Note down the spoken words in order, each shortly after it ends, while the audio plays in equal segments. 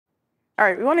All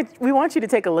right, we want you to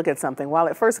take a look at something. While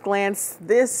at first glance,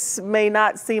 this may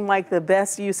not seem like the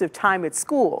best use of time at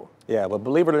school. Yeah, but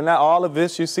believe it or not, all of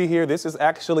this you see here, this is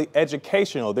actually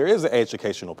educational. There is an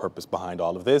educational purpose behind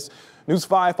all of this. News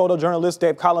 5 photojournalist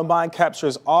Dave Columbine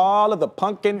captures all of the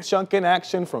Punkin Chunkin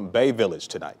action from Bay Village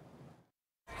tonight.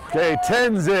 Okay,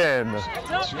 10's in.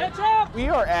 Heads up. We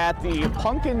are at the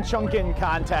Punkin Chunkin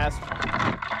contest,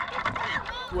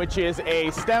 which is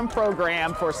a STEM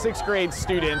program for 6th grade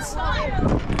students.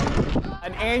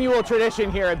 An annual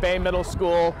tradition here at Bay Middle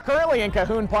School, currently in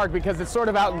Cahoon Park because it's sort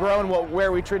of outgrown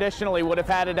where we traditionally would have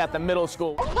had it at the middle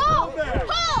school.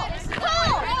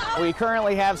 We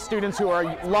currently have students who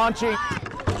are launching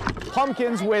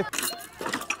pumpkins with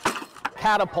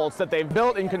catapults that they've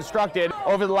built and constructed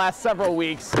over the last several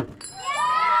weeks,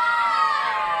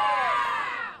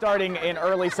 starting in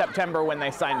early September when they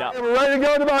signed up. We're ready to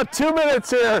go in about 2 minutes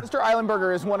here. Mr.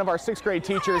 Eilenberger is one of our 6th grade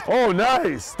teachers. Oh,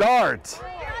 nice start.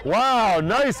 Wow,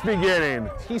 nice beginning.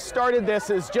 He started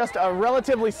this as just a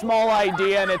relatively small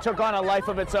idea, and it took on a life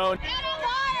of its own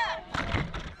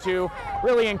to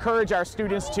really encourage our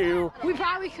students to... We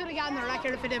probably could have gotten the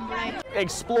record if it didn't break.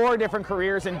 ...explore different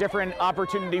careers and different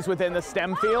opportunities within the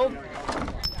STEM field.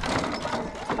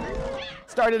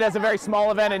 Started as a very small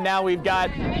event, and now we've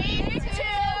got...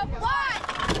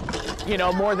 you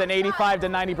know, more than 85 to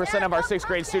 90% of our 6th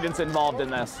grade students involved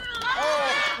in this.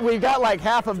 We've got like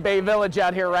half of Bay Village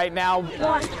out here right now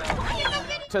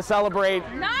to celebrate.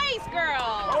 Nice,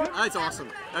 girl. That's awesome.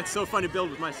 That's so fun to build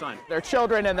with my son. Their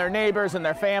children and their neighbors and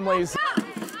their families.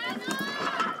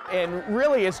 And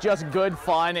really it's just good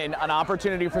fun and an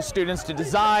opportunity for students to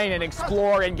design and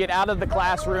explore and get out of the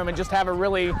classroom and just have a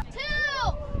really 2, 1.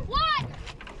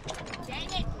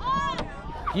 Dang it.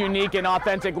 unique and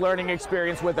authentic learning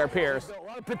experience with their peers. A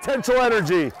lot of potential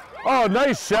energy. Oh,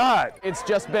 nice shot. It's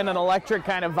just been an electric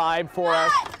kind of vibe for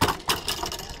us.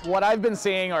 What I've been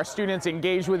seeing are students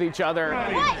engage with each other.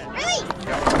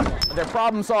 They're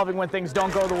problem solving when things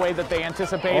don't go the way that they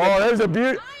anticipated. Oh, there's a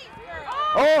beauty.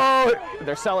 Oh!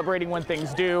 They're celebrating when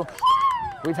things do.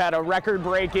 We've had a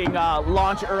record-breaking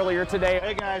launch earlier today.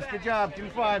 Hey guys, good job. 2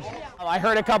 5s. I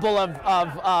heard a couple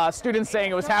of students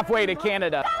saying it was halfway to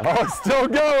Canada. Oh, it's still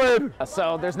going.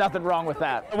 So there's nothing wrong with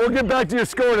that. We'll get back to your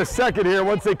score in a second here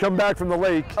once they come back from the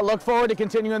lake. I look forward to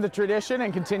continuing the tradition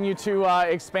and continue to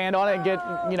expand on it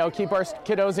and keep our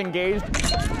kiddos engaged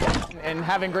and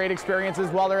having great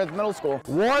experiences while they're at the middle school.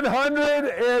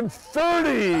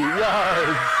 130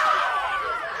 yards.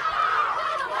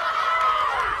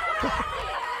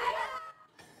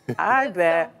 I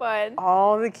bet fun.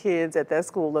 all the kids at that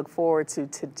school look forward to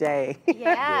today.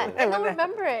 Yeah, and they'll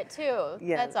remember it too.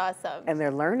 Yeah. That's awesome. And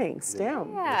they're learning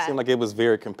STEM. Yeah. It seemed like it was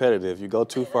very competitive. You go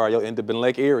too far, you'll end up in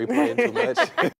Lake Erie playing too much.